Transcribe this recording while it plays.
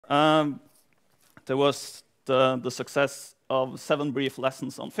there was the success of 7 brief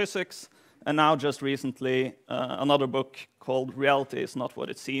lessons on physics, and now just recently another book called Reality is Not What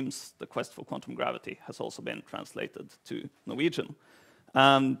It Seems, The Quest for Quantum Gravity has also been translated to Norwegian.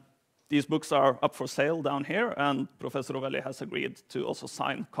 These books are up for sale down here, and Professor Rovelli has agreed to also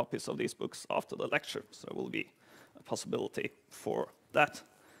sign copies of these books after the lecture, so there will be a possibility for that.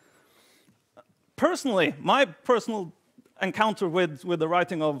 Personally, my personal encounter with the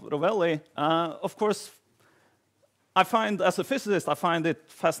writing of Rovelli, of course, I find, as a physicist, I find it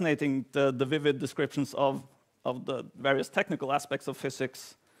fascinating, the vivid descriptions of the various technical aspects of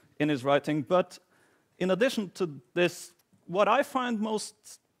physics in his writing. But in addition to this, what I find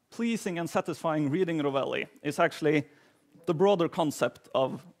most pleasing and satisfying reading Rovelli is actually the broader concept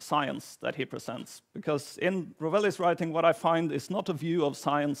of science that he presents. Because in Rovelli's writing, what I find is not a view of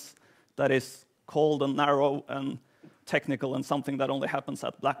science that is cold and narrow and technical and something that only happens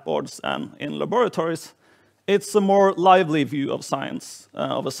at blackboards and in laboratories. It's a more lively view of science,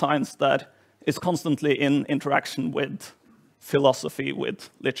 of a science that is constantly in interaction with philosophy, with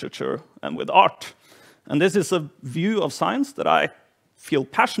literature, and with art. And this is a view of science that I feel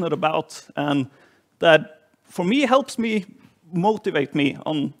passionate about, and that, for me, helps me motivate me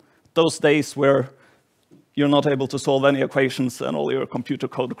on those days where you're not able to solve any equations and all your computer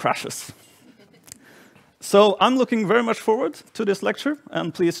code crashes. So I'm looking very much forward to this lecture,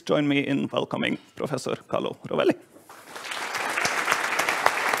 and please join me in welcoming Professor Carlo Rovelli.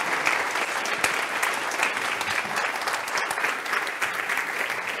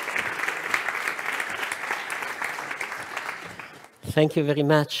 Thank you very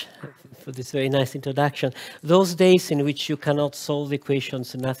much for this very nice introduction. Those days in which you cannot solve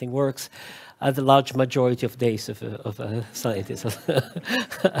equations and nothing works are the large majority of days of a scientist,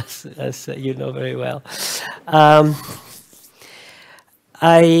 as you know very well.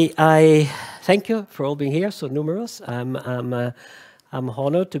 I thank you for all being here, so numerous. I'm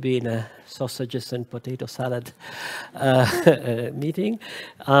honored to be in a sausages and potato salad meeting.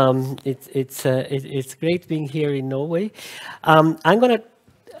 It's great being here in Norway. I'm going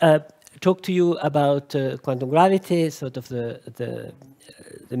to talk to you about quantum gravity, sort of the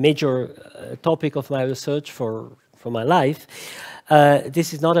major topic of my research for my life.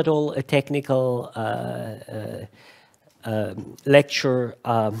 This is not at all a technical lecture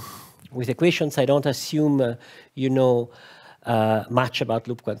with equations. I don't assume you know much about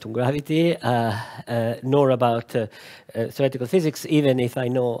loop quantum gravity, nor about theoretical physics, even if I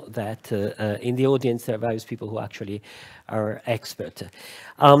know that in the audience there are various people who actually are expert.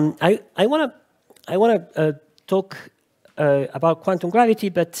 I want to talk about quantum gravity,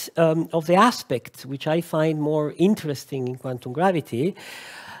 but of the aspect which I find more interesting in quantum gravity,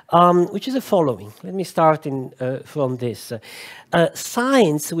 which is the following. Let me start from this.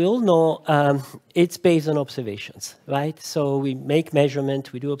 Science, we all know, it's based on observations, right? So we make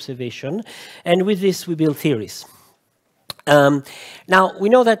measurement, we do observation, and with this we build theories. Now, we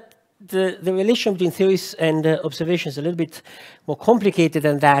know that the relation between theories and observations is a little bit more complicated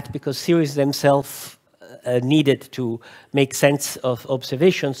than that, because theories themselves needed to make sense of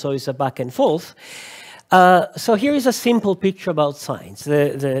observation, so it's a back and forth. So here is a simple picture about science.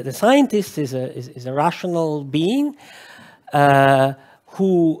 The scientist is a rational being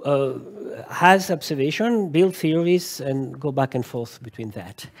who has observation, build theories, and go back and forth between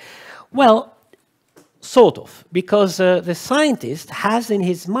that. Well, sort of, because the scientist has in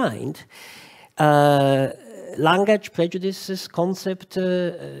his mind language, prejudices, concept,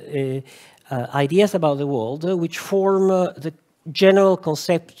 ideas about the world, which form the general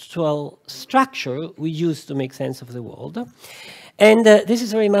conceptual structure we use to make sense of the world. And this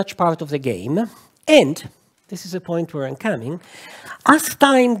is very much part of the game. And this is a point where I'm coming. As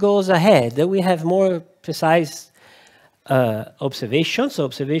time goes ahead, we have more precise observations, so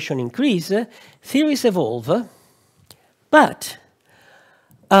observation increase, theories evolve, but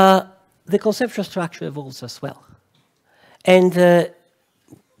the conceptual structure evolves as well. And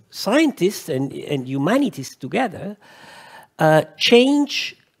scientists and humanities together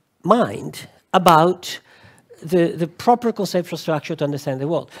change mind about the proper conceptual structure to understand the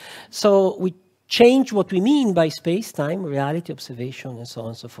world. So we change what we mean by space-time, reality, observation, and so on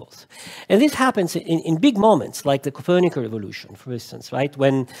and so forth. And this happens in big moments, like the Copernican revolution, for instance, right?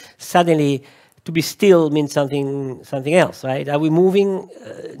 When suddenly to be still means something else, right? Are we moving?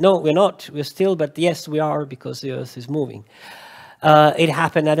 No, we're not. We're still, but yes, we are, because the Earth is moving. It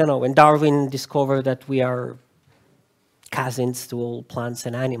happened, I don't know, when Darwin discovered that we are cousins to all plants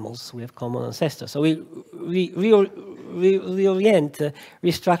and animals. We have common ancestors. So we reorient,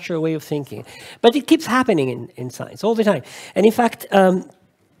 restructure a way of thinking. But it keeps happening in science all the time. And in fact,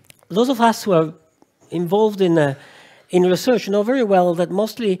 those of us who are involved in research know very well that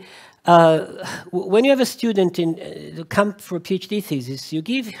mostly when you have a student to come for a PhD thesis, you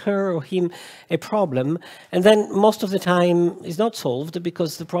give her or him a problem, and then most of the time it's not solved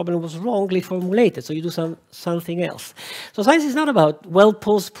because the problem was wrongly formulated, so you do something else. So science is not about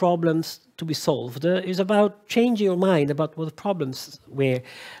well-posed problems to be solved. It's about changing your mind about what the problems were,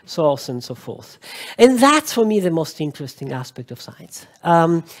 so on and so forth. And that's, for me, the most interesting aspect of science.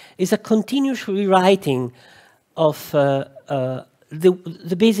 It's a continuous rewriting of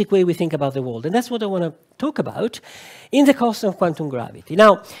the basic way we think about the world. And that's what I want to talk about in the course of quantum gravity.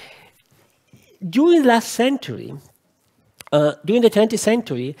 Now, during the last century, during the 20th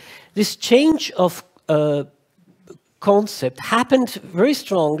century, this change of concept happened very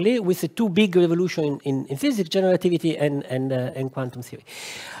strongly with the two big revolutions in physics, general relativity and quantum theory.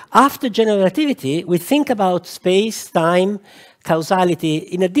 After general relativity, we think about space, time, causality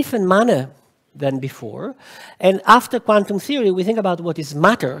in a different manner than before. And after quantum theory, we think about what is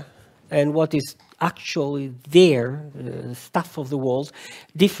matter and what is actually there, the stuff of the world,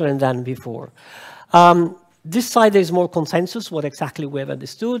 different than before. This side, there is more consensus, what exactly we have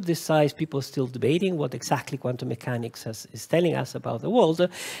understood. This side, people are still debating what exactly quantum mechanics is telling us about the world.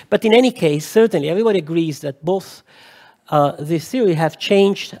 But in any case, certainly, everybody agrees that both this theory have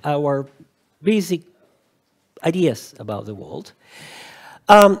changed our basic ideas about the world.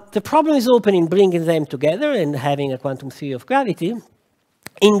 The problem is open in bringing them together and having a quantum theory of gravity.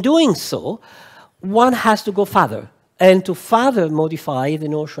 In doing so, one has to go further and to further modify the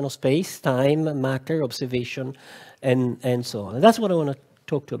notion of space, time, matter, observation, and so on. And that's what I want to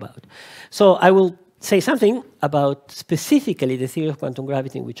talk to you about. So I will say something about specifically the theory of quantum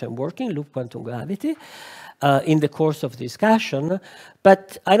gravity in which I'm working, loop quantum gravity, in the course of the discussion,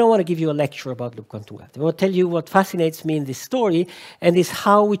 but I don't want to give you a lecture about loop quantum gravity. I want to tell you what fascinates me in this story, and is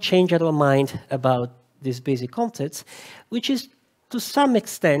how we change our mind about these basic concepts, which is to some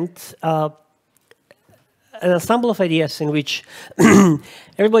extent an ensemble of ideas in which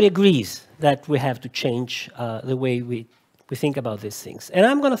everybody agrees that we have to change the way we think about these things. And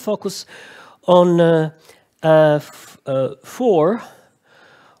I'm going to focus on 4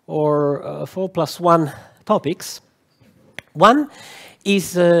 or 4 plus 1 topics. One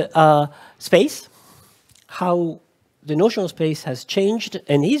is space, how the notion of space has changed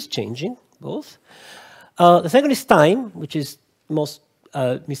and is changing, both. The second is time, which is most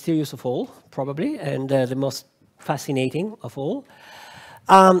mysterious of all, probably, and the most fascinating of all.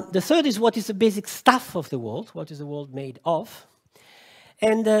 The third is what is the basic stuff of the world, what is the world made of.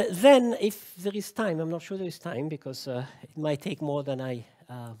 And then, if there is time, I'm not sure there is time, because it might take more than I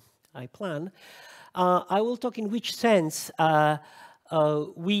plan, I will talk in which sense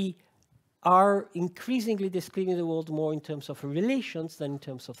we are increasingly describing the world more in terms of relations than in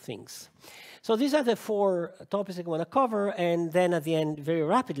terms of things. So these are the 4 topics I want to cover, and then at the end, very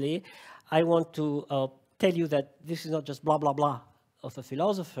rapidly, I want to tell you that this is not just blah, blah, blah of a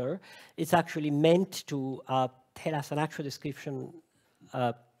philosopher. It's actually meant to tell us an actual description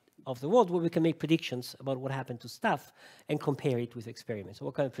of the world where we can make predictions about what happened to stuff and compare it with experiments.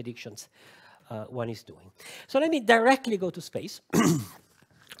 What kind of predictions one is doing. So let me directly go to space.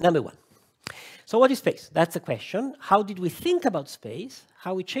 Number 1. So what is space? That's the question. How did we think about space?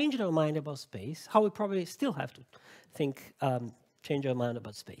 How we changed our mind about space? How we probably still have to think, change our mind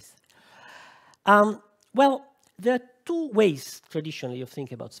about space? Well, there are 2 ways traditionally of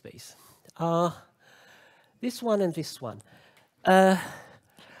thinking about space. This one and this one.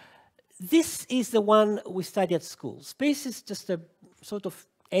 This is the one we study at school. Space is just a sort of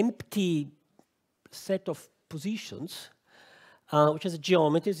empty set of positions, which is a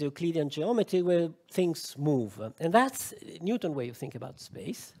geometry, the Euclidean geometry, where things move. And that's Newton's way of thinking about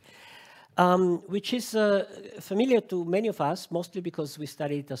space, which is familiar to many of us, mostly because we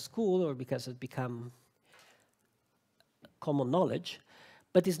studied it at school or because it become common knowledge,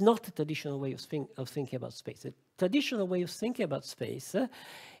 but it's not the traditional way of thinking about space. The traditional way of thinking about space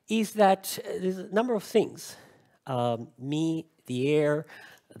is that there's a number of things, me, the air,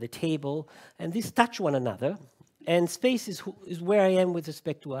 the table, and these touch one another, and space is where I am with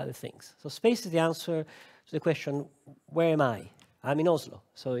respect to other things. So space is the answer to the question, where am I? I'm in Oslo.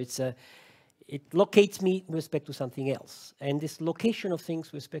 So it locates me with respect to something else. And this location of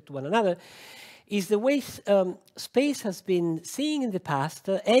things with respect to one another is the way space has been seen in the past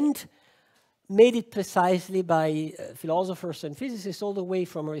and made it precisely by philosophers and physicists all the way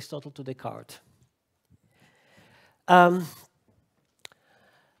from Aristotle to Descartes.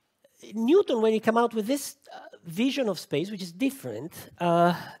 Newton, when he came out with this vision of space, which is different,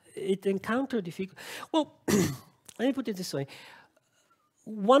 it encountered difficulty. Well, let me put it this way.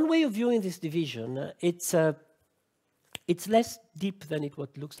 one way of viewing this division, it's less deep than it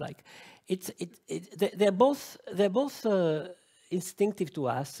what looks like. They're both instinctive to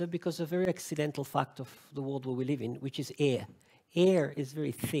us because of a very accidental fact of the world where we live in, which is air. Air is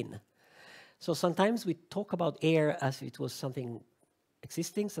very thin. So sometimes we talk about air as if it was something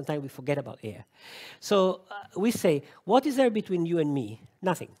existing, sometimes we forget about air. So we say, what is there between you and me?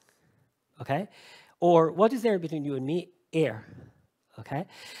 Nothing, okay? Or what is there between you and me? Air, okay?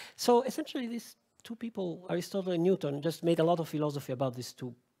 So essentially these two people, Aristotle and Newton, just made a lot of philosophy about these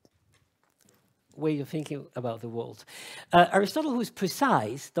two way of thinking about the world. Aristotle, who is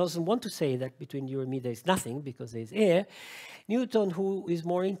precise, doesn't want to say that between you and me there is nothing because there is air. Newton, who is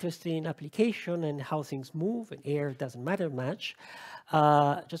more interested in application and how things move, and air doesn't matter much,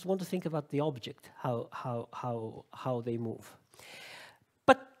 just want to think about the object, how they move.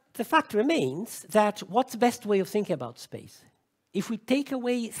 But the fact remains that what's the best way of thinking about space? If we take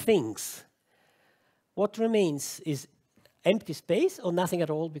away things, what remains is empty space or nothing at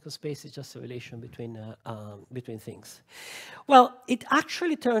all, because space is just a relation between things. Well, it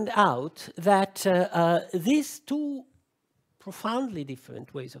actually turned out that these two profoundly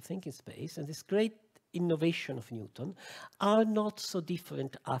different ways of thinking space and this great innovation of Newton are not so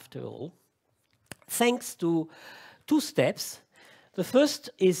different after all, thanks to two steps. The first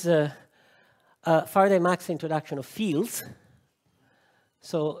is Faraday-Maxwell's introduction of fields.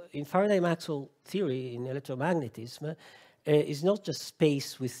 So in Faraday-Maxwell theory in electromagnetism, is not just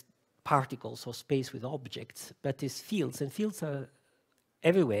space with particles or space with objects, but is fields, and fields are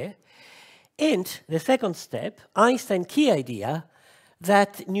everywhere. And the second step, Einstein's key idea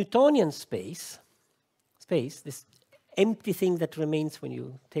that Newtonian space, this empty thing that remains when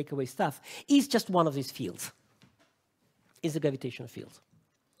you take away stuff, is just one of these fields, is the gravitational field.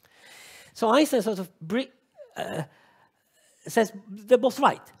 So Einstein sort of says they're both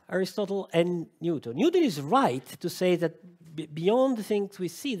right, Aristotle and Newton. Newton is right to say that beyond the things we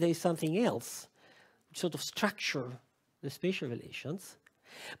see, there is something else, which sort of structure the spatial relations.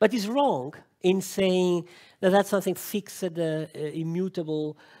 But he's wrong in saying that that's something fixed,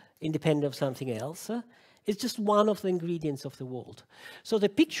 immutable, independent of something else. It's just one of the ingredients of the world. So the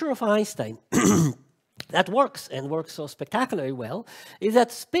picture of Einstein that works, and works so spectacularly well, is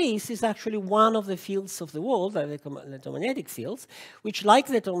that space is actually one of the fields of the world, the electromagnetic fields, which, like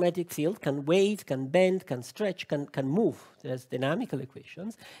the electromagnetic field, can wave, can bend, can stretch, can move. There's dynamical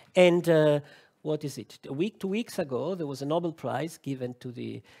equations. And what is it? 2 weeks ago, there was a Nobel Prize given to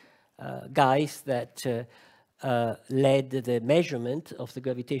the guys that led the measurement of the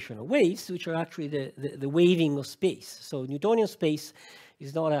gravitational waves, which are actually the waving of space. So Newtonian space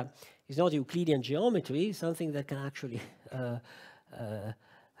is not Euclidean geometry, something that can actually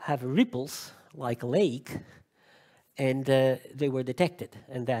have ripples like a lake, and they were detected,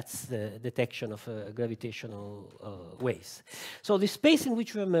 and that's the detection of gravitational waves. So the space in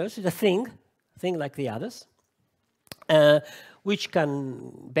which we immerse is a thing like the others, which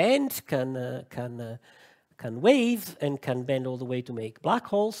can bend, can wave, and can bend all the way to make black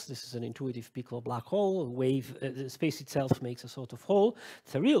holes. This is an intuitive picture of a black hole. Wave, the space itself makes a sort of hole.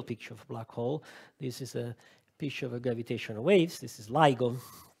 It's a real picture of a black hole. This is a picture of gravitational waves. This is LIGO,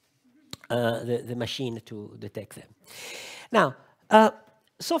 the machine to detect them. Now,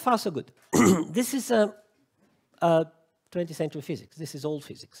 so far so good. This is 20th century physics. This is old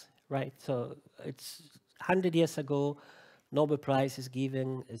physics, right? So it's 100 years ago, Nobel Prize is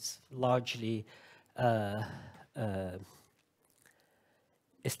given. It's largely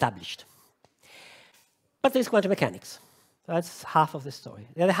established. But there's quantum mechanics. That's half of the story.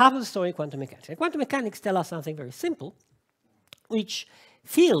 The other half of the story is quantum mechanics. And quantum mechanics tell us something very simple, which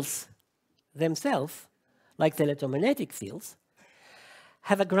fields themselves, like the electromagnetic fields,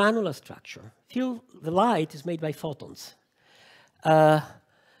 have a granular structure. The light is made by photons.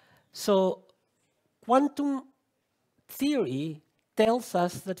 So quantum theory tells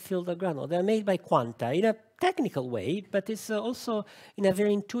us that fields are granular. They're made by quanta in a technical way, but it's also in a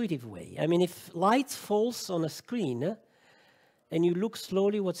very intuitive way. I mean, if light falls on a screen and you look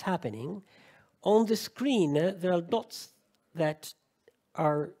slowly what's happening, on the screen there are dots that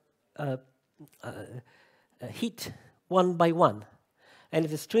are hit one by one. And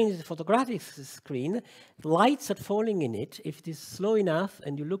if the screen is a photographic screen, lights are falling in it. If it is slow enough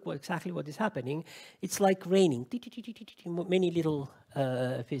and you look exactly what is happening, it's like raining, many little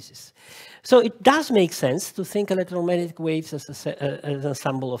pieces. So it does make sense to think electromagnetic waves as an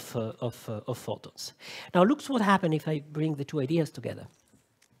ensemble of photons. Now look what happens if I bring the two ideas together.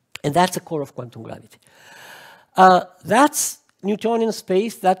 And that's the core of quantum gravity. That's Newtonian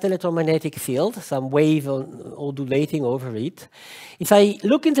space, that electromagnetic field, some wave undulating over it. If I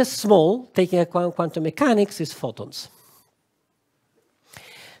look in the small, taking account quantum mechanics, is photons.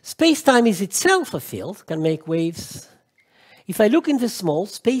 Space-time is itself a field, can make waves. If I look in the small,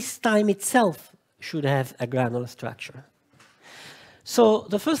 space-time itself should have a granular structure. So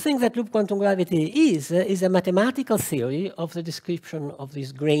the first thing that loop quantum gravity is a mathematical theory of the description of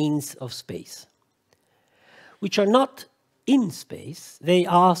these grains of space, which are not in space, they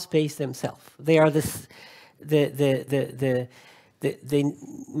are space themselves. They are the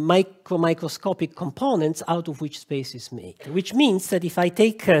microscopic components out of which space is made, which means that if I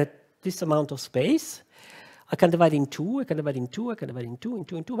take this amount of space, I can divide in two, I can divide in two, I can divide in two, in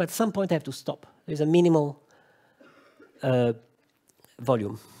two, in two, but at some point I have to stop. There's a minimal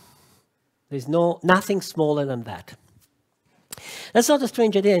volume. There's nothing smaller than that. That's not a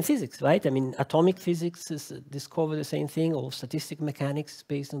strange idea in physics, right? I mean, atomic physics has discovered the same thing, or statistical mechanics is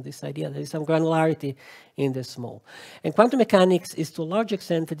based on this idea. There is some granularity in the small. And quantum mechanics is to a large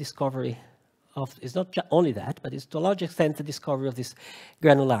extent the discovery of, it's not only that, but it's to a large extent the discovery of this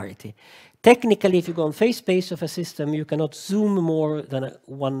granularity. Technically, if you go on phase space of a system, you cannot zoom more than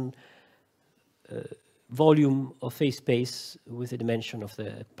one volume of phase space with the dimension of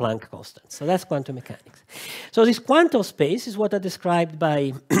the Planck constant. So that's quantum mechanics. So this quantum space is what are described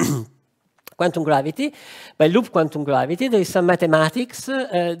by quantum gravity, by loop quantum gravity. There is some mathematics.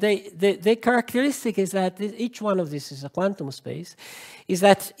 The characteristic is that each one of these is a quantum space, is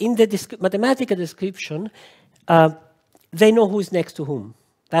that in the mathematical description, they know who is next to whom.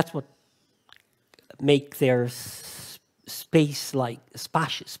 That's what makes their space-like,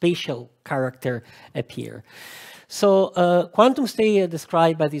 spatial character appear. So quantum states are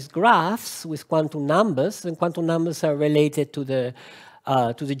described by these graphs with quantum numbers, and quantum numbers are related to the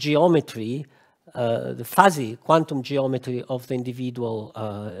geometry, the fuzzy quantum geometry of the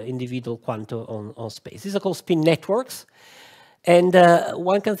individual quantum on space. These are called spin networks, and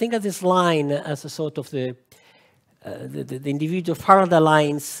one can think of this line as a sort of the individual Faraday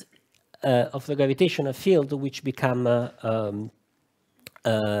lines of the gravitational field, which become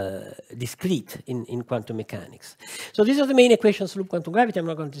discrete in quantum mechanics. So these are the main equations of loop quantum gravity. I'm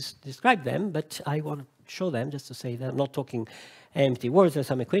not going to describe them, but I want to show them just to say that I'm not talking empty words. There's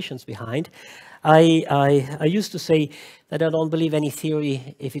some equations behind. I used to say that I don't believe any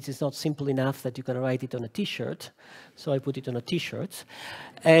theory if it is not simple enough that you can write it on a T-shirt. So I put it on a T-shirt,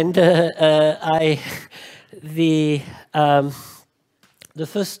 and the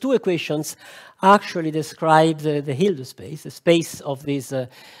first two equations actually describe the Hilbert space, the space of these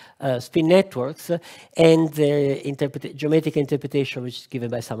spin networks, and the geometric interpretation which is given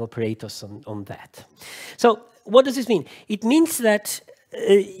by some operators on that. So what does this mean? It means that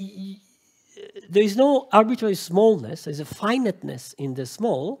there is no arbitrary smallness, there's a finiteness in the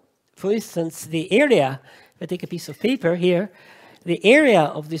small. For instance, the area, if I take a piece of paper here, the area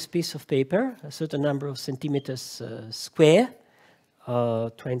of this piece of paper, a certain number of centimeters square,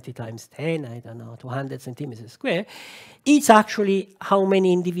 20 times 10, I don't know, 200 centimeters square, it's actually how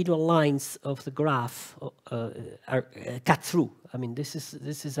many individual lines of the graph are cut through. I mean, this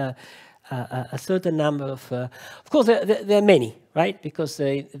is a certain number of course, there are many, right? Because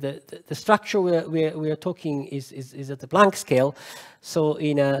the structure we are talking is at the Planck scale. So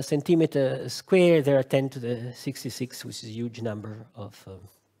in a centimeter square, there are 10 to the 66, which is a huge number of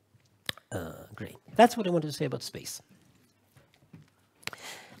grain. That's what I wanted to say about space.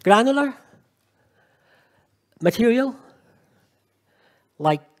 Granular material,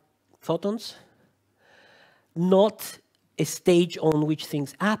 like photons, not a stage on which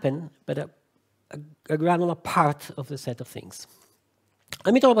things happen, but a granular part of the set of things.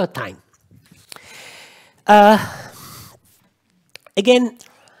 Let me talk about time. Again,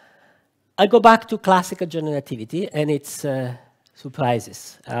 I go back to classical generativity and its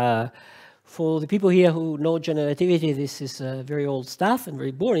surprises. For the people here who know generativity, this is very old stuff and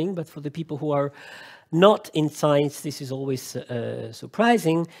very boring, but for the people who are not in science, this is always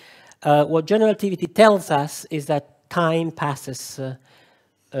surprising. What generativity tells us is that time passes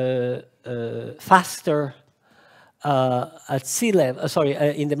faster at sea level,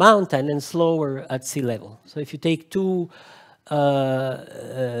 in the mountain, and slower at sea level. So if you take two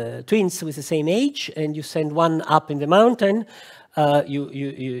twins with the same age and you send one up in the mountain,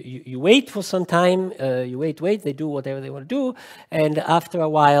 you wait for some time, you wait, they do whatever they want to do, and after a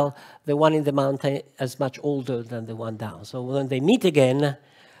while, the one in the mountain is much older than the one down. So when they meet again,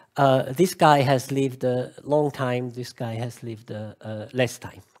 this guy has lived a long time, this guy has lived less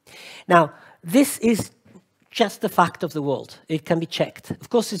time. Now, this is just the fact of the world. It can be checked. Of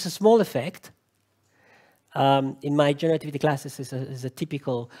course, it's a small effect. In my generativity classes, is a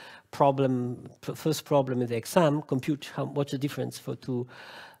typical problem, first problem in the exam. Compute what's the difference for two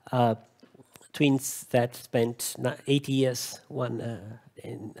twins that spent 80 years, one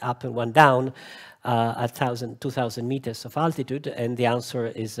up and one down, at 2,000 meters of altitude, and the answer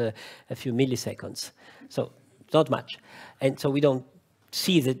is a few milliseconds. So not much. And so we don't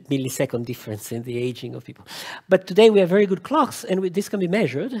see the millisecond difference in the aging of people. But today we have very good clocks, and this can be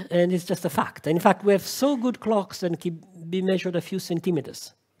measured, and it's just a fact. And in fact, we have so good clocks that can be measured a few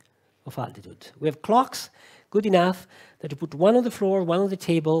centimeters of altitude. We have clocks good enough that you put one on the floor, one on the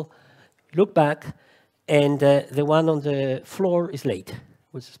table, look back, and the one on the floor is late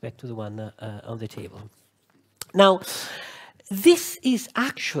with respect to the one on the table. Now, this is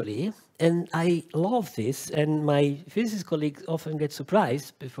actually, and I love this, and my physicist colleagues often get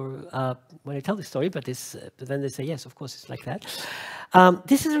surprised before when I tell the story, but then they say, yes, of course, it's like that.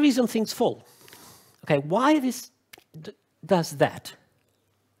 This is the reason things fall. Okay, why this does that?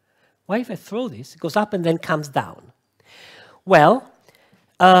 Why if I throw this, it goes up and then comes down? Well,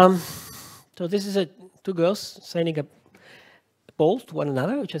 so this is two girls sending a ball to one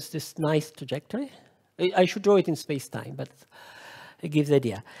another, which has this nice trajectory. I should draw it in space-time, but it gives the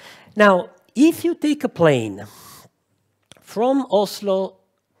idea. Now, if you take a plane from Oslo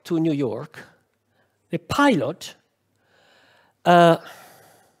to New York, the pilot is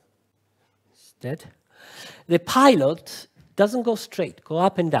dead. The pilot doesn't go straight, go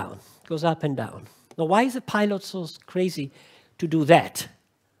up and down, goes up and down. Now, why is the pilot so crazy to do that?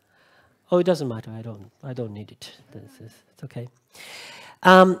 Oh, it doesn't matter. I don't need it. It's okay.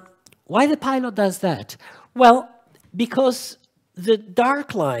 Why the pilot does that? Well, because the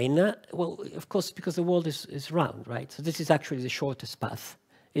dark line, well, of course, because the world is round, right? So this is actually the shortest path.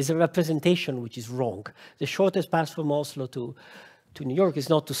 It's a representation which is wrong. The shortest path from Oslo to New York is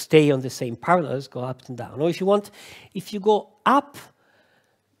not to stay on the same parallels, go up and down. Or if you want, if you go up,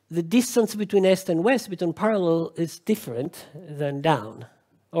 the distance between east and west, between parallel, is different than down.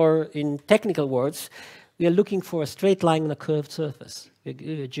 Or in technical words, we are looking for a straight line on a curved surface, a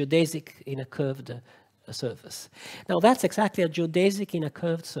geodesic in a curved surface. Now that's exactly a geodesic in a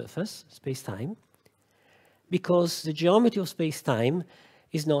curved surface, space-time, because the geometry of space-time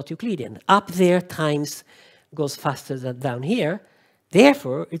is not Euclidean. Up there, times goes faster than down here.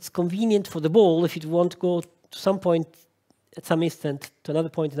 Therefore, it's convenient for the ball, if you want to go to some point at some instant to another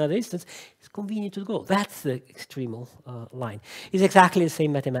point, another instance, it's convenient to go. That's the extremal line. It's exactly the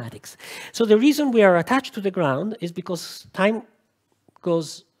same mathematics. So the reason we are attached to the ground is because time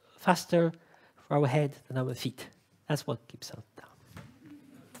goes faster for our head than our feet. That's what keeps us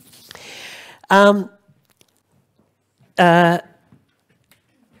down.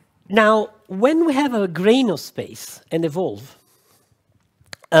 Now, when we have a grain of space and evolve,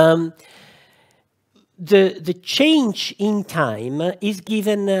 the change in time is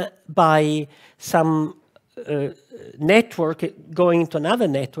given by some network going to another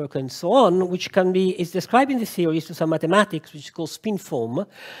network and so on, which is described in the theories to some mathematics, which is called spin foam,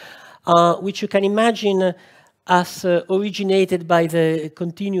 which you can imagine as originated by the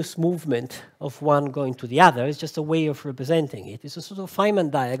continuous movement of one going to the other. It's just a way of representing it. It's a sort of Feynman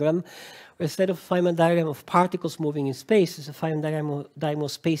diagram, where instead of a Feynman diagram of particles moving in space, it's a Feynman diagram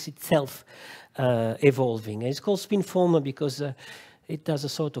of space itself evolving. And it's called spin foam because it does a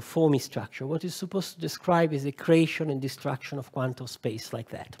sort of foamy structure. What it's supposed to describe is the creation and destruction of quantum space like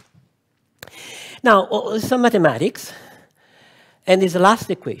that. Now, there's some mathematics, and there's a last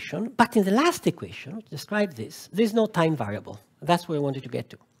equation. But in the last equation, which describes this, there's no time variable. That's where I wanted to get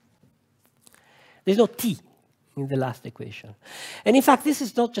to. There's no t in the last equation. And in fact, this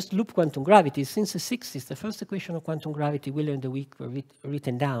is not just loop quantum gravity. Since the 60s, the first equation of quantum gravity, Wheeler and DeWitt, were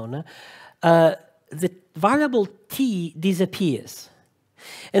written down. The variable t disappears.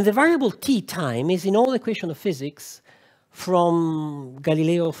 And the variable t time is in all equations of physics from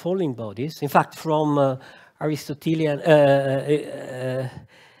Galileo falling bodies, in fact, from Aristotelian,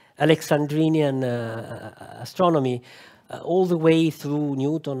 Alexandrian astronomy, all the way through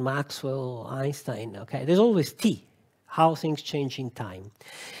Newton, Maxwell, Einstein. Okay, there's always t, how things change in time.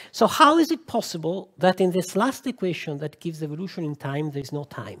 So how is it possible that in this last equation that gives evolution in time, there's no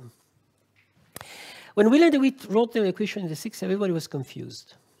time? When Wheeler and DeWitt wrote the equation in the 60s, everybody was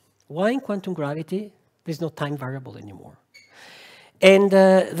confused. Why in quantum gravity there's no time variable anymore? And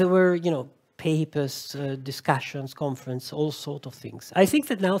there were, papers, discussions, conference, all sorts of things. I think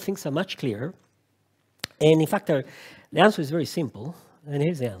that now things are much clearer. And in fact, the answer is very simple. And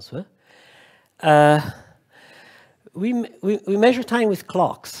here's the answer. We measure time with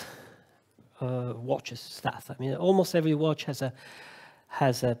clocks, watches, stuff. I mean, almost every watch has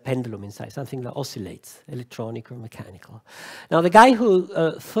has a pendulum inside, something that oscillates, electronic or mechanical. Now, the guy who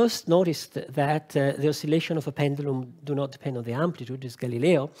first noticed that the oscillation of a pendulum do not depend on the amplitude is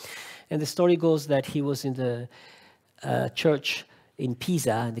Galileo. And the story goes that he was in the church in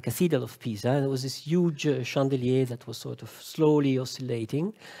Pisa, in the Cathedral of Pisa, and there was this huge chandelier that was sort of slowly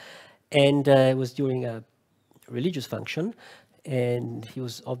oscillating. And it was during a religious function. And he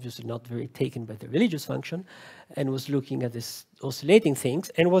was obviously not very taken by the religious function and was looking at this oscillating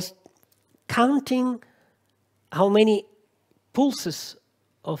things and was counting how many pulses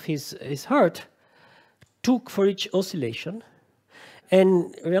of his heart took for each oscillation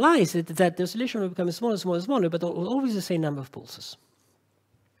and realized that the oscillation would become smaller, smaller, smaller, but always the same number of pulses.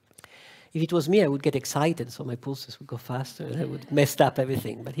 If it was me, I would get excited, so my pulses would go faster, and I would mess up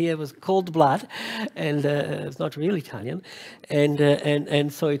everything. But here was cold blood, and it's not really Italian,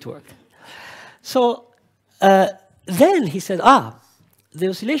 and so it worked. So then he said, the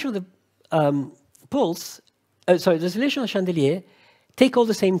oscillation of the pulse, the oscillation of the chandelier take all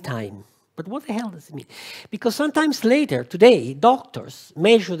the same time. But what the hell does it mean? Because sometimes later, today, doctors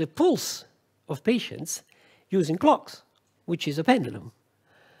measure the pulse of patients using clocks, which is a pendulum.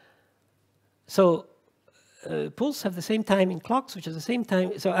 So pulse have the same time in clocks, which is the same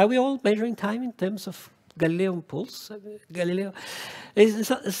time. So are we all measuring time in terms of Galilean pulse? Galileo,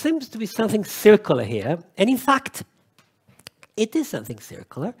 there seems to be something circular here. And in fact, it is something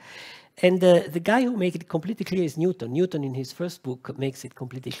circular. And the guy who makes it completely clear is Newton. Newton, in his first book, makes it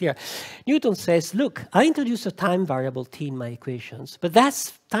completely clear. Newton says, look, I introduced a time variable t in my equations, but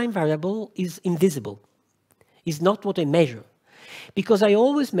that time variable is invisible. It's not what I measure. Because I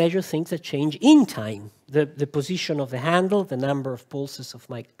always measure things that change in time. The position of the handle, the number of pulses of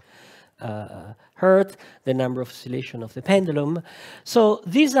my heart, the number of oscillation of the pendulum. So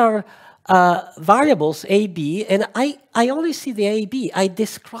these are variables A, B, and I only see the A, B. I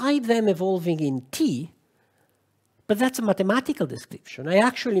describe them evolving in T, but that's a mathematical description. I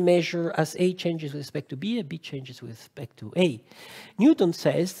actually measure as A changes with respect to B, and B changes with respect to A. Newton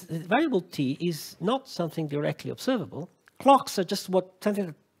says that variable T is not something directly observable. Clocks are just something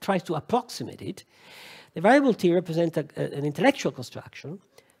that tries to approximate it. The variable T represents an intellectual construction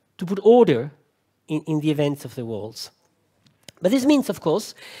to put order in the events of the worlds. But this means, of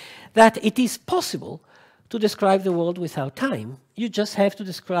course, that it is possible to describe the world without time. You just have to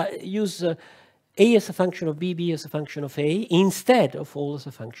use A as a function of B, B as a function of A, instead of all as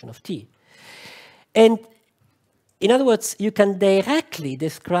a function of T. And in other words, you can directly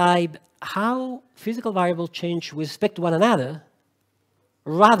describe how physical variables change with respect to one another,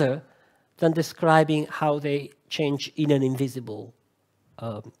 rather than describing how they change in an invisible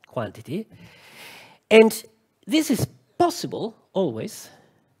quantity. And this is possible, always.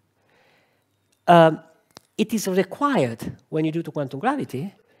 It is required when you do to quantum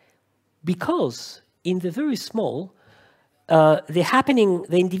gravity, because in the very small, the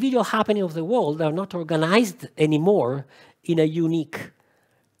individual happening of the world are not organized anymore in a unique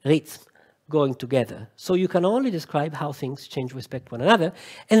rhythm going together. So you can only describe how things change with respect to one another,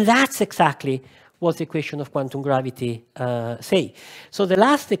 and that's exactly what the equation of quantum gravity say. So the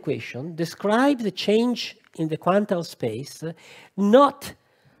last equation describes the change in the quanta of space not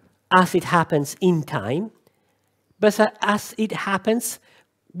as it happens in time, but as it happens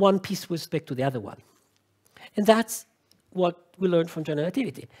one piece with respect to the other one. And that's what we learned from general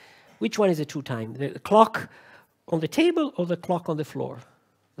relativity. Which one is the true time? The clock on the table or the clock on the floor?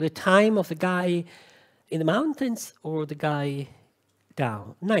 The time of the guy in the mountains or the guy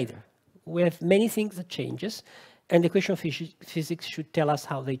down? Neither. We have many things that changes, and the equation of physics should tell us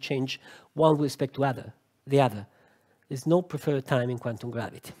how they change one with respect to the other. There's no preferred time in quantum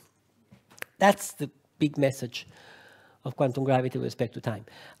gravity. That's the big message of quantum gravity with respect to time.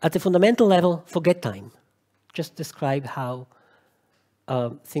 At the fundamental level, forget time. Just describe how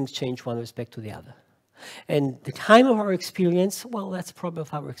things change one with respect to the other. And the time of our experience, well, that's a problem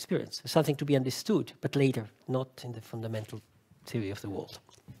of our experience. It's something to be understood, but later, not in the fundamental theory of the world.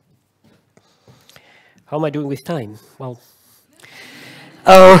 How am I doing with time? Well,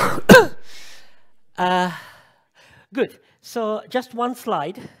 good. So just one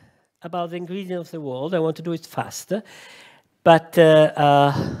slide about the ingredient of the world. I want to do it fast, but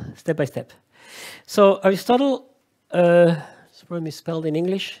step by step. So Aristotle, it's probably misspelled in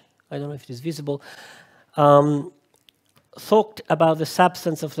English. I don't know if it is visible. Thought about the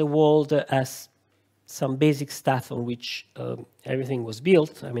substance of the world as some basic stuff on which everything was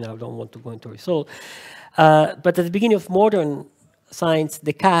built. I mean, I don't want to go into Aristotle. But at the beginning of modern science,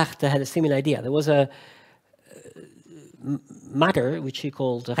 Descartes had a similar idea. There was a matter which he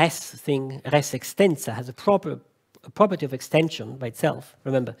called res extensa, has a proper a property of extension by itself.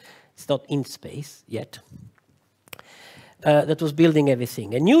 Remember, it's not in space yet. That was building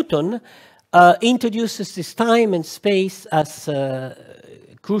everything. And Newton introduces this time and space as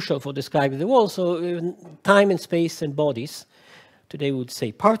crucial for describing the world. So time and space and bodies, today we would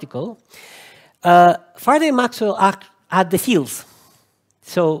say particle. Faraday and Maxwell had the fields.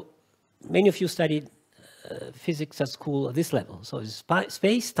 So many of you studied physics at school at this level. So it's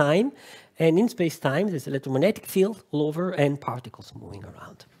space, time, and in space, time, there's electromagnetic field all over and particles moving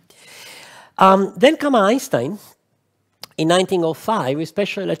around. Then comes Einstein in 1905 with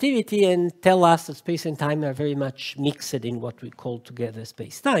special relativity and tell us that space and time are very much mixed in what we call together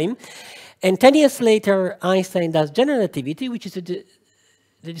space-time. And 10 years later, Einstein does general relativity, which is the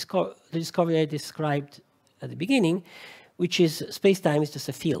discovery I described at the beginning, which is space-time is just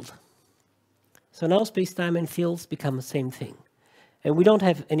a field. So now space-time and fields become the same thing. And we don't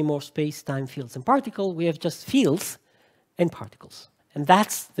have any more space-time fields and particles, we have just fields and particles. And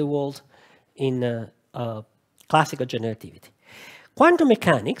that's the world in classical general relativity. Quantum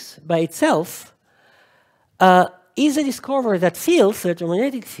mechanics, by itself, is a discovery that fields, the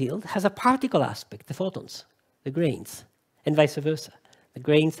electromagnetic field, has a particle aspect, the photons, the grains, and vice versa. The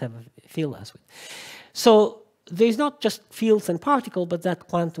grains have a field aspect. So there's not just fields and particles, but that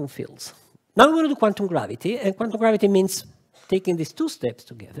quantum fields. Now we're going to do quantum gravity, and quantum gravity means taking these two steps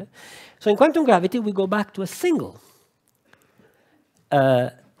together. So in quantum gravity, we go back to a single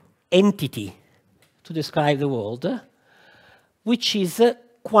entity to describe the world, which is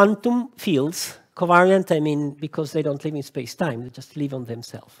quantum fields. Covariant, I mean, because they don't live in space-time, they just live on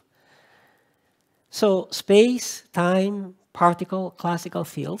themselves. So space, time, particle, classical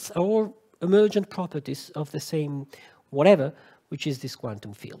fields are all emergent properties of the same whatever, which is these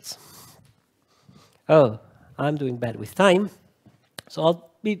quantum fields. Oh, I'm doing bad with time, so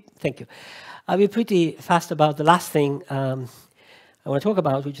thank you. I'll be pretty fast about the last thing I want to talk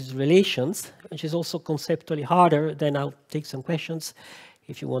about, which is relations, which is also conceptually harder. Then I'll take some questions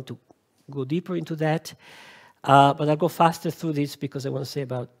if you want to go deeper into that. But I'll go faster through this because I want to say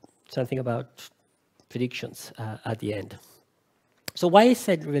something about predictions at the end. So why I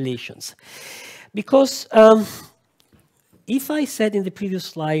said relations? Because if I said in the previous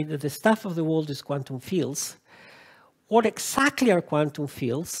slide that the stuff of the world is quantum fields, what exactly are quantum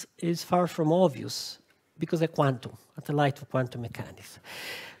fields is far from obvious because they're quantum, at the light of quantum mechanics.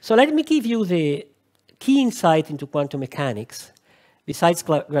 So let me give you the key insight into quantum mechanics, besides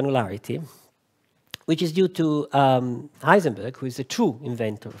granularity, which is due to Heisenberg, who is the true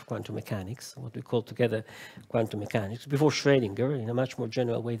inventor of quantum mechanics, what we call together quantum mechanics, before Schrödinger, in a much more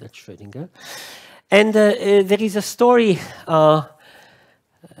general way than Schrödinger. And there is a story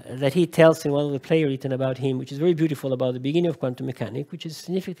that he tells in one of the plays written about him, which is very beautiful, about the beginning of quantum mechanics, which is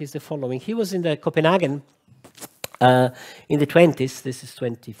significant, is the following. He was in Copenhagen in the 20s, this is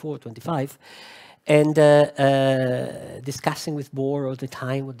 24, 25, and discussing with Bohr all the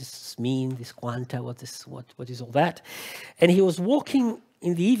time what this means, this quanta, what is all that. And he was walking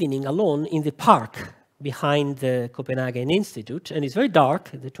in the evening alone in the park behind the Copenhagen Institute, and it's very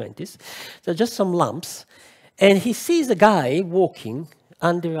dark in the 20s, so just some lamps, and he sees a guy walking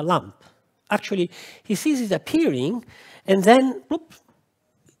under a lamp. Actually, he sees it appearing, and then, whoop,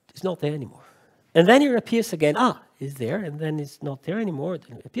 it's not there anymore. And then it appears again, it's there, and then it's not there anymore,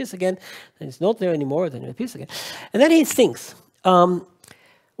 then it appears again, then it's not there anymore, then it appears again. And then he thinks,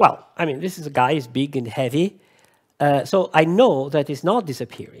 well, I mean, this is a guy, he's big and heavy, so I know that he's not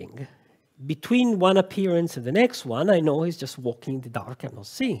disappearing. Between one appearance and the next one, I know he's just walking in the dark, I'm not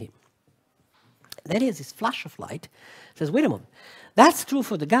seeing him. And then he has this flash of light, says, wait a moment, that's true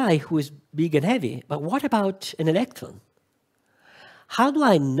for the guy who is big and heavy, but what about an electron? How do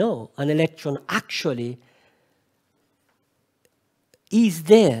I know an electron actually is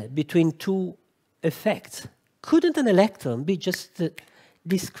there between two effects? Couldn't an electron be just a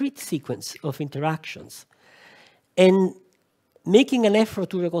discrete sequence of interactions? And making an effort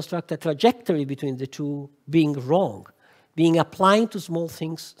to reconstruct a trajectory between the two being wrong, being applying to small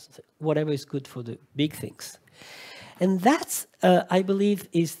things whatever is good for the big things. And that's, I believe,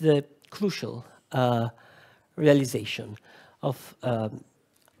 is the crucial realization of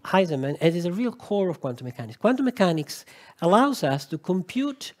Heisenberg, and is a real core of quantum mechanics. Quantum mechanics allows us to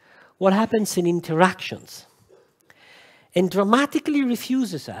compute what happens in interactions and dramatically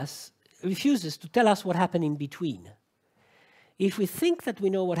refuses to tell us what happened in between. If we think that we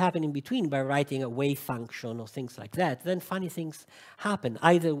know what happened in between by writing a wave function or things like that, then funny things happen.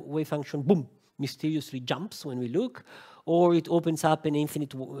 Either wave function, boom, mysteriously jumps when we look, or it opens up an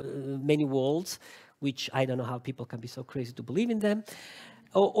infinite many worlds, which I don't know how people can be so crazy to believe in them.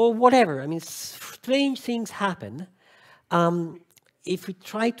 or whatever. I mean, strange things happen if we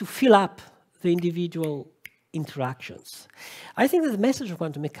try to fill up the individual interactions. I think that the message of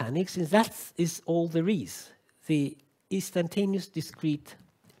quantum mechanics is that is all there is, the instantaneous discrete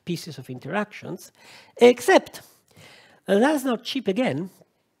pieces of interactions, except that's not cheap again,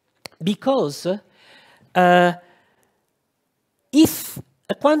 because if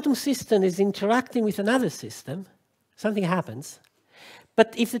a quantum system is interacting with another system, something happens.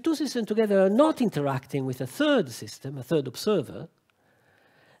 But if the two systems together are not interacting with a third system, a third observer,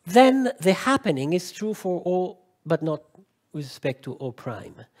 then the happening is true for O, but not with respect to O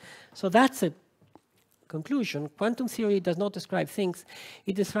prime. So that's a conclusion. Quantum theory does not describe things.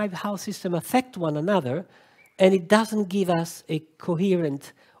 It describes how systems affect one another, and it doesn't give us a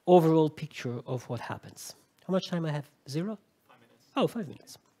coherent overall picture of what happens. How much time I have? 0? 5 minutes. Oh, 5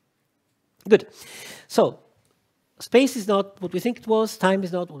 minutes. Good. So, space is not what we think it was. Time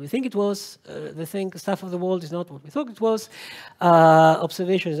is not what we think it was. The stuff of the world is not what we thought it was.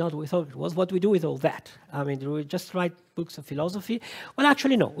 Observation is not what we thought it was. What do we do with all that? I mean, do we just write books of philosophy? Well,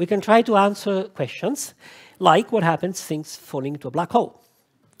 actually, no. We can try to answer questions like what happens things falling into a black hole.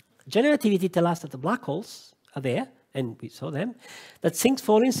 Generativity tells us that the black holes are there, and we saw them, that things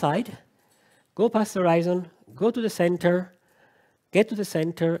fall inside, go past the horizon, go to the center, get to the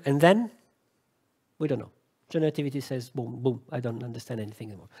center, and then we don't know. Generativity says, boom, boom, I don't understand anything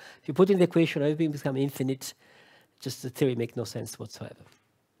anymore. If you put in the equation, everything becomes infinite, just the theory makes no sense whatsoever.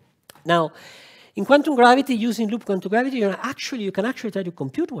 Now, in quantum gravity, using loop quantum gravity, you can actually try to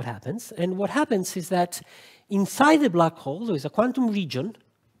compute what happens. And what happens is that inside the black hole, there is a quantum region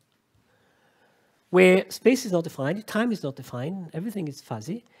where space is not defined, time is not defined, everything is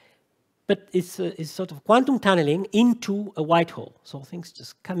fuzzy, but it's sort of quantum tunneling into a white hole. So things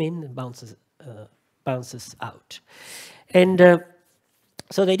just come in and bounces out. And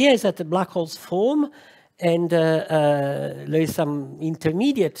so the idea is that the black holes form, and there is some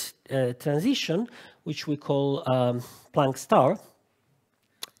intermediate transition, which we call Planck's star.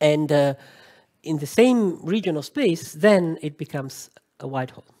 And in the same region of space, then it becomes a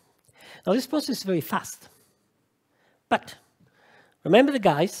white hole. Now, this process is very fast. But remember the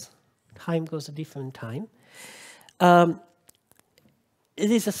guys, time goes a different time. It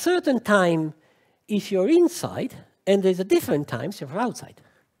is a certain time if you're inside, and there's a different time if you're outside.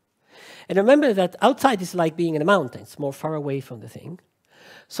 And remember that outside is like being in a mountain. It's more far away from the thing.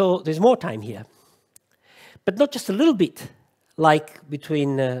 So there's more time here. But not just a little bit, like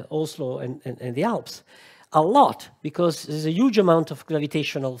between Oslo and the Alps. A lot, because there's a huge amount of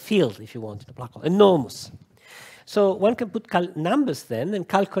gravitational field, if you want, in the black hole. Enormous. So one can put numbers then and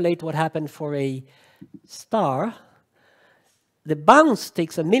calculate what happened for a star. The bounce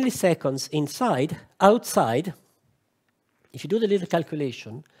takes a milliseconds inside. Outside, if you do the little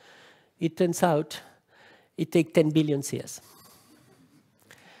calculation, it turns out it takes 10 billion years.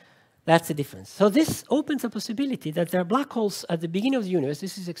 That's the difference. So this opens a possibility that there are black holes at the beginning of the universe.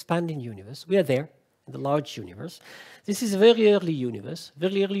 This is expanding universe. We are there in the large universe. This is a very early universe.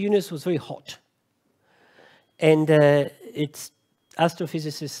 Very early universe was very hot. And it's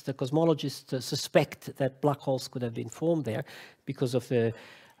astrophysicists, the cosmologists suspect that black holes could have been formed there because of the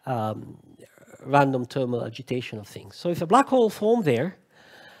random thermal agitation of things. So if a black hole formed there,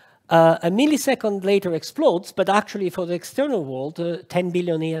 a millisecond later explodes, but actually for the external world, 10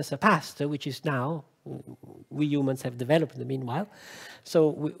 billion years have passed, which is now, we humans have developed in the meanwhile.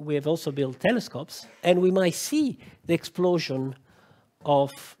 So we have also built telescopes, and we might see the explosion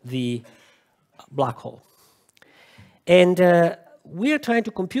of the black hole. And we are trying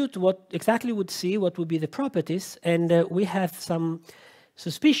to compute what exactly would be the properties, and we have some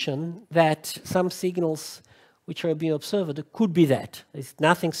suspicion that some signals which are being observed could be that. There's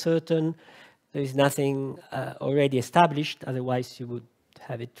nothing certain, there is nothing already established, otherwise you would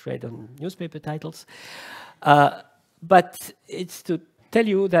have it read on newspaper titles. But it's to tell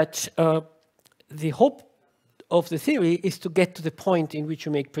you that the hope of the theory is to get to the point in which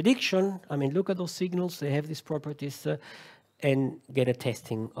you make prediction. I mean, look at those signals, they have these properties, and get a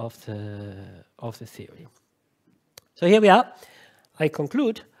testing of the theory. So here we are. I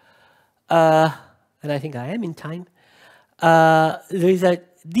conclude, and I think I am in time. There is a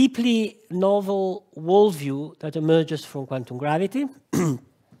deeply novel worldview that emerges from quantum gravity.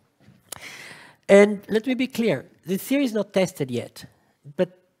 And let me be clear, the theory is not tested yet,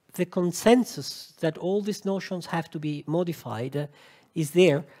 but the consensus that all these notions have to be modified is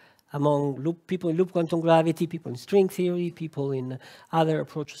there among people in loop quantum gravity, people in string theory, people in other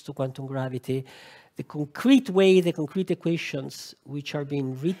approaches to quantum gravity. The concrete way, the concrete equations which are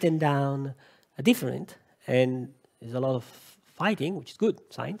being written down are different, and there's a lot of fighting, which is good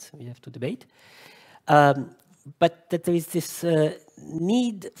science, we have to debate, but that there is this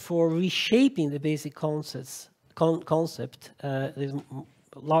need for reshaping the basic concept, there's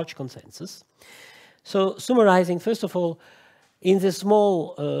large consensus. So summarizing, first of all, in the small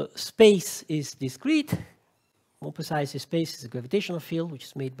space is discrete. More precisely, space is a gravitational field, which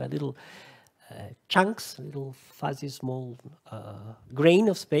is made by little chunks, little fuzzy small grain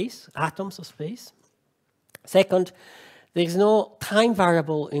of space, atoms of space. Second, there is no time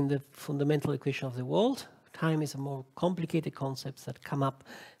variable in the fundamental equation of the world. Time is a more complicated concept that come up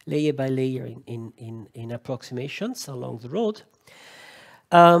layer by layer in approximations along the road.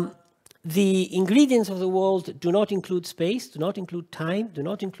 The ingredients of the world do not include space, do not include time, do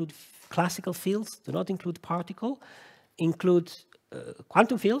not include classical fields, do not include particle, include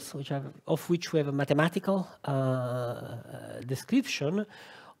quantum fields, of which we have a mathematical description,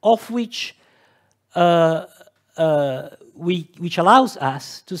 of which which allows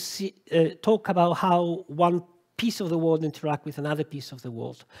us to talk about how one piece of the world interacts with another piece of the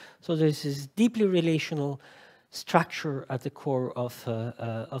world. So there's this deeply relational structure at the core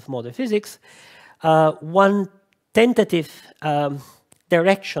of modern physics. One tentative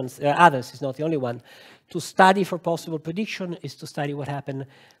directions, others is not the only one, to study for possible prediction is to study what happened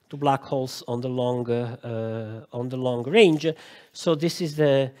to black holes on the long range. So this is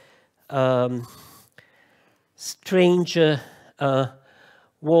the strange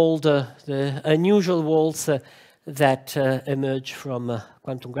world, the unusual worlds that emerge from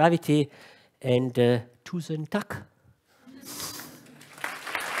quantum gravity and Tusen Tak.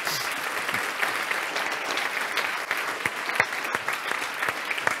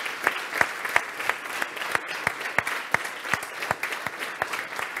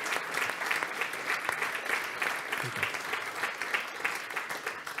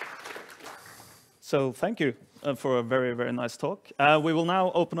 So thank you for a very, very nice talk. We will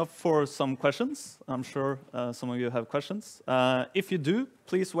now open up for some questions. I'm sure some of you have questions. If you do,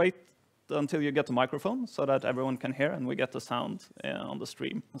 please wait until you get the microphone so that everyone can hear and we get the sound on the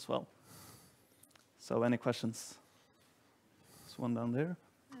stream as well. So any questions? There's one down there.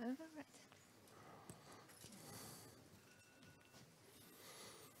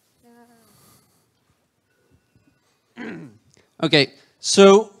 Okay,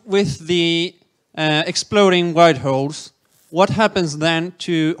 so with the exploding white holes, what happens then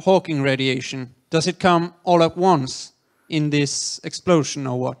to Hawking radiation? Does it come all at once in this explosion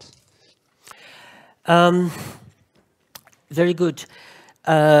or what? Very good.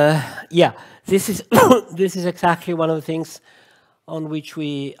 Yeah, this is this is exactly one of the things on which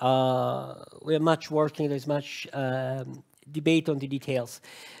we are much working. There's much debate on the details.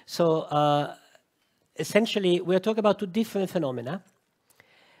 So essentially, we're talking about two different phenomena.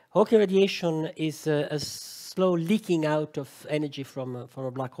 Hawking radiation is a slow leaking out of energy from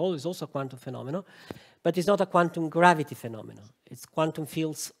a black hole. It's also a quantum phenomenon, but it's not a quantum gravity phenomenon. It's quantum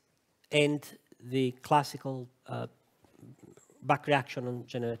fields and the classical back reaction on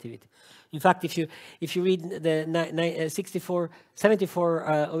generativity. In fact, if you read the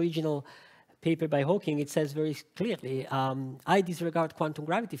 74 original paper by Hawking, it says very clearly, I disregard quantum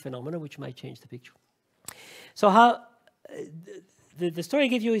gravity phenomena, which might change the picture. So how the story I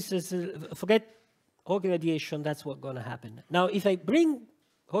give you is forget Hawking radiation, that's what's going to happen. Now, if I bring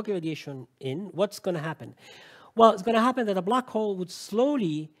Hawking radiation in, what's going to happen? Well, it's going to happen that a black hole would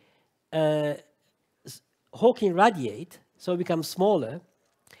slowly Hawking radiate, so it becomes smaller,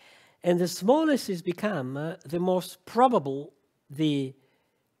 and the smaller it's become, the most probable the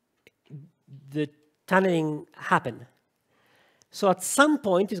tunneling happen. So at some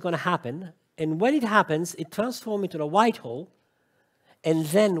point it's going to happen, and when it happens, it transforms into a white hole, and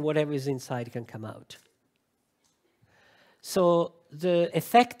then whatever is inside can come out. So the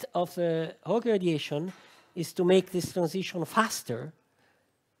effect of the Hawking radiation is to make this transition faster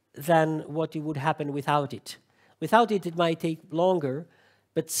than what it would happen without it. Without it, it might take longer,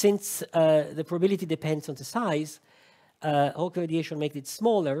 but since the probability depends on the size, Hawking radiation makes it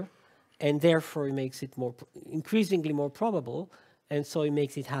smaller, and therefore it makes it increasingly more probable, and so it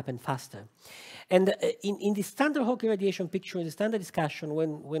makes it happen faster. And in the standard Hawking radiation picture, in the standard discussion,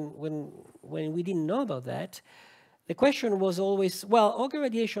 when we didn't know about that, the question was always, well, Hawking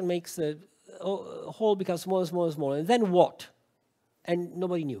radiation makes the hole become smaller, smaller, smaller, and then what? And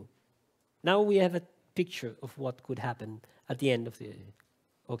nobody knew. Now we have a picture of what could happen at the end of the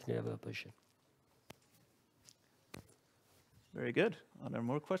Hawking evaporation. Very good. Are there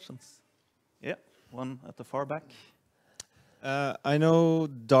more questions? Yeah, one at the far back. I know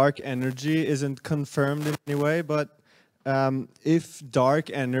dark energy isn't confirmed in any way, but If dark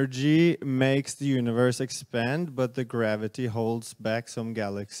energy makes the universe expand, but the gravity holds back some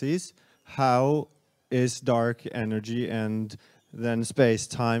galaxies, how is dark energy and then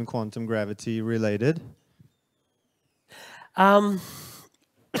space-time quantum gravity related?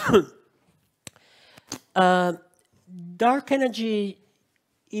 Dark energy,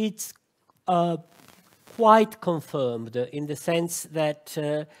 it's quite confirmed in the sense that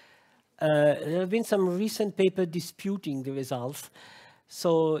there have been some recent papers disputing the results,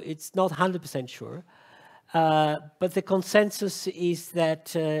 so it's not 100% sure. But the consensus is that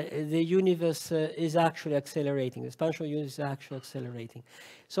the universe is actually accelerating. The expansion of the universe is actually accelerating.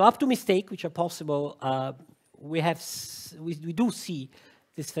 So up to mistakes, which are possible, we do see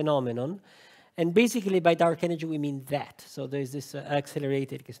this phenomenon. And basically, by dark energy, we mean that. So there's this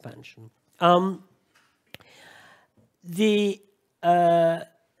accelerated expansion. In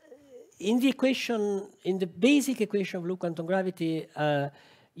the equation, in the basic equation of loop quantum gravity,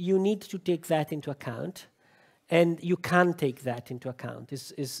 you need to take that into account. And you can take that into account,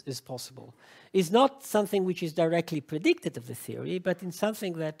 is possible. It's not something which is directly predicted of the theory, but in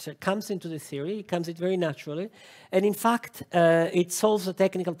something that comes into the theory, it comes in very naturally. And in fact, it solves a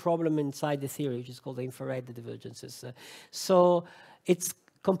technical problem inside the theory, which is called the infrared divergences. So it's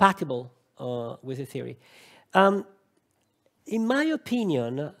compatible with the theory. In my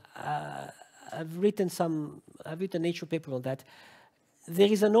opinion, I've written a Nature paper on that.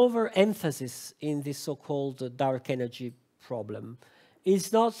 There is an overemphasis in this so-called dark energy problem.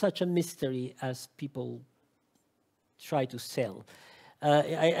 It's not such a mystery as people try to sell.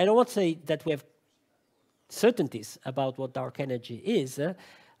 I don't want to say that we have certainties about what dark energy is,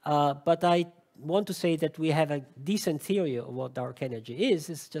 but I want to say that we have a decent theory of what dark energy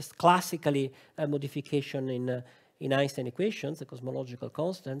is. It's just classically a modification in Einstein equations, the cosmological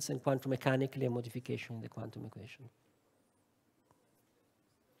constants, and quantum mechanically a modification in the quantum equation.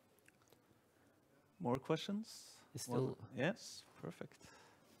 More questions? Still, yes, perfect.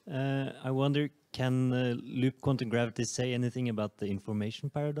 I wonder, can loop quantum gravity say anything about the information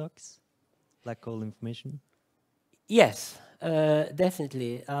paradox? Black hole information? Yes,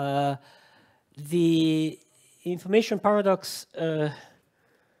 definitely. The information paradox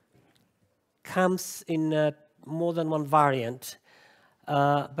comes in more than one variant.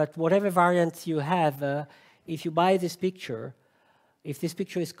 But whatever variant you have, if you buy this picture, if this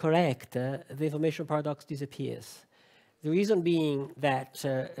picture is correct, the information paradox disappears. The reason being that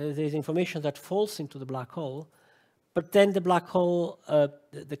there's information that falls into the black hole, but then the black hole,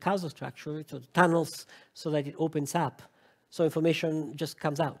 the causal structure, so the tunnels so that it opens up, so information just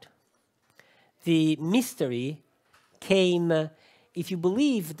comes out. The mystery came, if you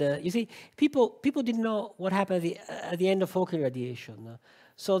believed, you see, people didn't know what happened at the end of Hawking radiation.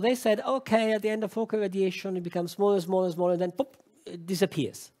 So they said, okay, at the end of Hawking radiation, it becomes smaller, smaller, smaller, and then pop, it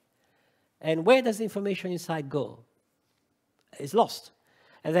disappears. And where does the information inside go? It's lost.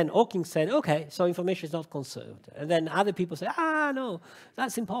 And then Hawking said, okay, so information is not conserved. And then other people said, no,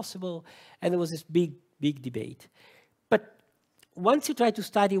 that's impossible. And there was this big, big debate. But once you try to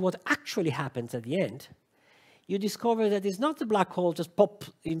study what actually happens at the end, you discover that it's not the black hole just pop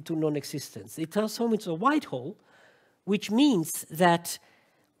into non-existence. It transforms into a white hole, which means that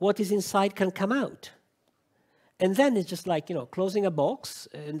what is inside can come out. And then it's just like, closing a box,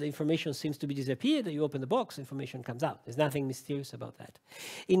 and the information seems to be disappeared. You open the box, information comes out. There's nothing mysterious about that.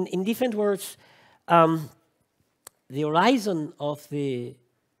 In different words, the horizon of the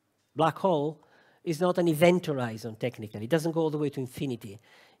black hole is not an event horizon, technically. It doesn't go all the way to infinity.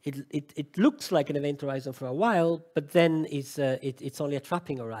 It looks like an event horizon for a while, but then it's only a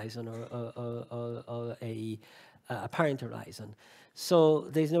trapping horizon or a apparent horizon. So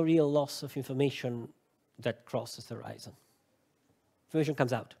there's no real loss of information that crosses the horizon. Information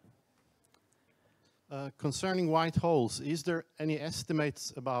comes out. Concerning white holes, is there any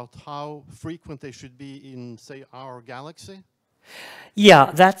estimates about how frequent they should be in, say, our galaxy?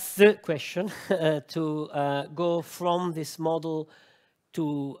 Yeah, that's the question, to go from this model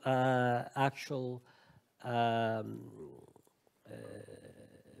to actual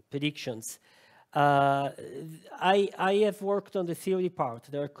predictions. I have worked on the theory part.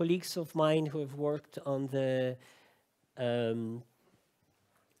 There are colleagues of mine who have worked on the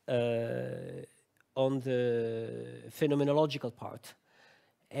phenomenological part,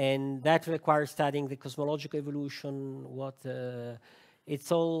 and that requires studying the cosmological evolution.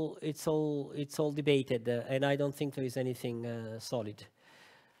 It's all debated, and I don't think there is anything solid.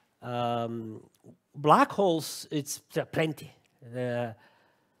 Black holes, there are plenty. There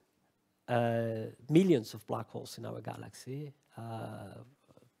are millions of black holes in our galaxy,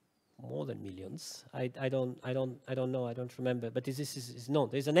 more than millions. I don't know. I don't remember. But this is known.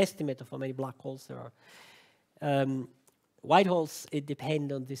 There's an estimate of how many black holes there are. White holes, it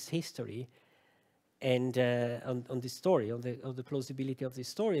depend on this history and on this story, on the plausibility of this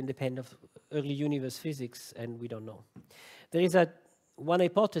story, and depend of early universe physics, and we don't know. There is one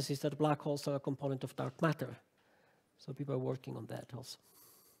hypothesis that black holes are a component of dark matter. So people are working on that also.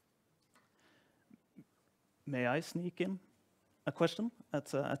 May I sneak in a question at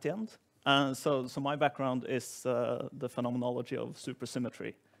the end? So my background is the phenomenology of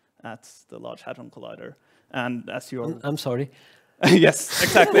supersymmetry at the Large Hadron Collider. And as you're... I'm sorry. Yes,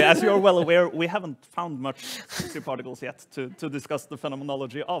 exactly. As you're well aware, we haven't found much superparticles yet to discuss the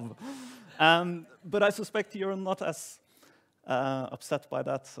phenomenology of. But I suspect you're not as upset by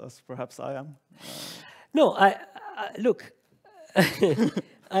that as perhaps I am. No, look,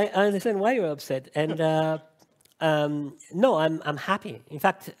 I understand why you're upset. And no, I'm happy. In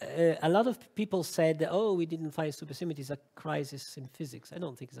fact, a lot of people said, oh, we didn't find supersymmetry. It's a crisis in physics. I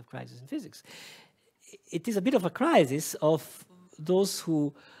don't think it's a crisis in physics. It is a bit of a crisis of those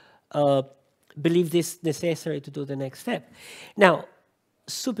who believe this necessary to do the next step. Now,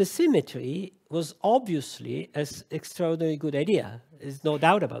 supersymmetry was obviously an extraordinarily good idea. There's no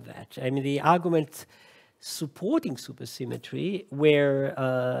doubt about that. I mean, the argument supporting supersymmetry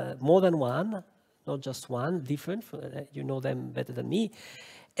were more than one, not just one, different. You know them better than me,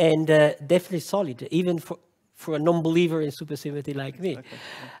 and definitely solid, even for a non-believer in supersymmetry like me.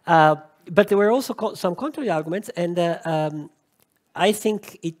 Okay. But there were also some contrary arguments, and I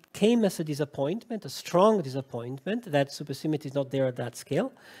think it came as a disappointment, a strong disappointment, that supersymmetry is not there at that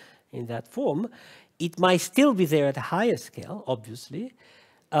scale, in that form. It might still be there at a higher scale, obviously.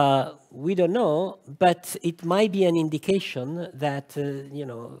 We don't know, but it might be an indication that, you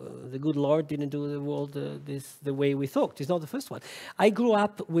know, the good Lord didn't do the world the way we thought. It's not the first one. I grew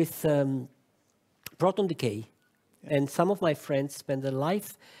up with proton decay, and some of my friends spend their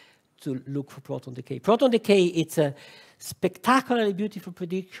life to look for proton decay. Proton decay, it's a spectacularly beautiful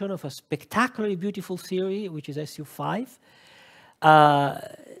prediction of a spectacularly beautiful theory, which is SU5.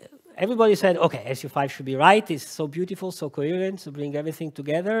 Everybody said, okay, SU5 should be right. It's so beautiful, so coherent, to bring everything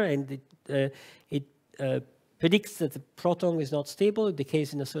together, and it predicts that the proton is not stable, it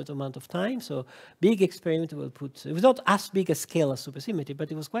decays in a certain amount of time. So big experiment will put, it was not as big a scale as supersymmetry,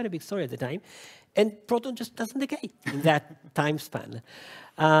 but it was quite a big story at the time. And proton just doesn't decay in that time span.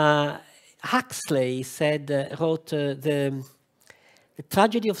 Huxley said, wrote, the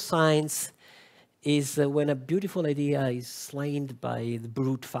tragedy of science is when a beautiful idea is slain by the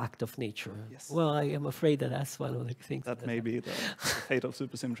brute fact of nature. Yes. Well, I am afraid that that's one of the things. That may be the fate of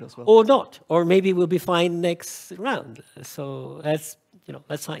supersymmetry as well. Or not, or maybe we'll be fine next round. So that's, you know,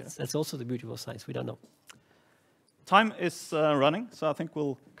 that's science. Yeah. That's also the beauty of science. We don't know. Time is running, so I think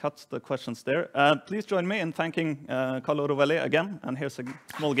we'll cut the questions there. Please join me in thanking Carlo Rovelli again, and here's a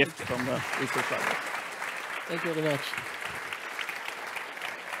small gift from the research library. Thank you very much.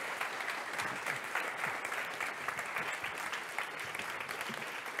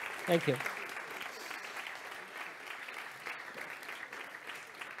 Thank you.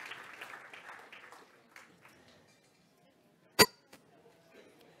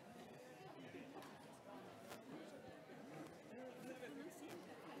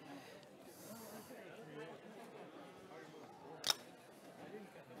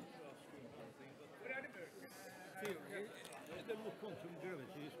 Quantum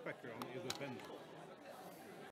gravity spectrum is offended.